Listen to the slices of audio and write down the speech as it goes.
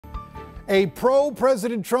A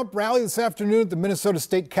pro-President Trump rally this afternoon at the Minnesota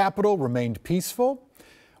State Capitol remained peaceful.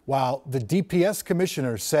 While the DPS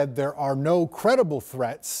commissioner said there are no credible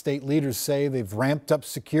threats, state leaders say they've ramped up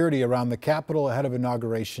security around the Capitol ahead of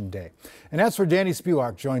Inauguration Day. And that's where Danny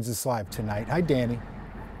Spewak joins us live tonight. Hi, Danny.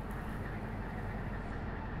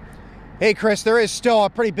 Hey, Chris, there is still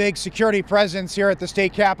a pretty big security presence here at the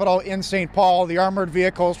state capitol in St. Paul. The armored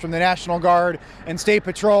vehicles from the National Guard and State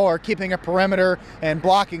Patrol are keeping a perimeter and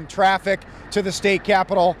blocking traffic to the state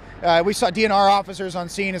capitol. We saw DNR officers on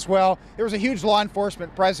scene as well. There was a huge law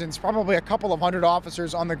enforcement presence, probably a couple of hundred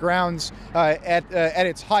officers on the grounds at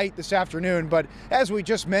its height this afternoon. But as we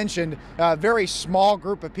just mentioned, a very small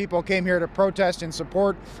group of people came here to protest in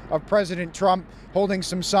support of President Trump, holding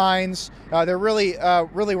some signs. There really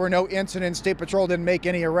were no incidents. State Patrol didn't make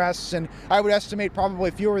any arrests, and I would estimate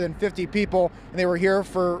probably fewer than 50 people. And they were here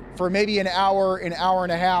for maybe an hour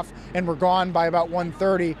and a half, and were gone by about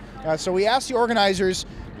 1:30. So we asked the organizers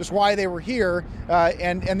just why they were here,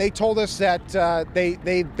 and they told us that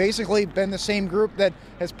they basically been the same group that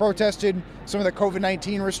has protested some of the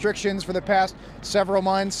COVID-19 restrictions for the past several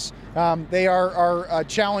months. They are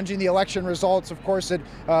challenging the election results, of course, that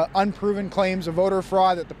unproven claims of voter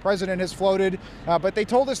fraud that the president has floated. But they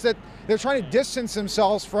told us that they're trying to distance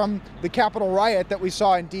themselves from the Capitol riot that we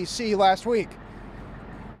saw in D.C. last week.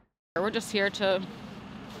 We're just here to,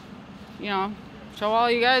 show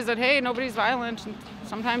all you guys that, hey, nobody's violent. And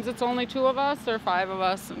sometimes it's only 2 of us or 5 of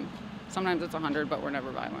us, and sometimes it's 100, but we're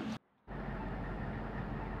never violent.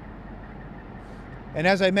 And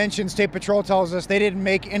as I mentioned, State Patrol tells us they didn't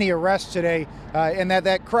make any arrests today, and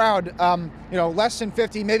that crowd, less than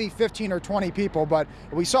 50, maybe 15 or 20 people. But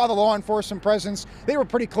we saw the law enforcement presence. They were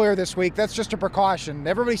pretty clear this week. That's just a precaution.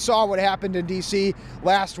 Everybody saw what happened in D.C.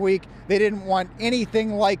 last week. They didn't want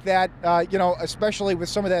anything like that, especially with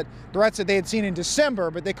some of that threats that they had seen in December,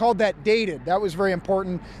 but they called that dated. That was very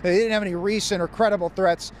important. They didn't have any recent or credible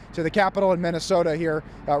threats to the Capitol in Minnesota here,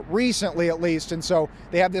 recently at least. And so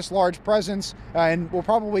they have this large presence, and will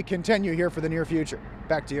probably continue here for the near future.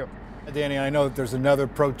 Back to you. Danny, I know that there's another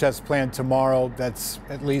protest planned tomorrow that's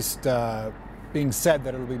at least being said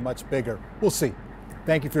that it'll be much bigger. We'll see.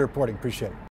 Thank you for your reporting. Appreciate it.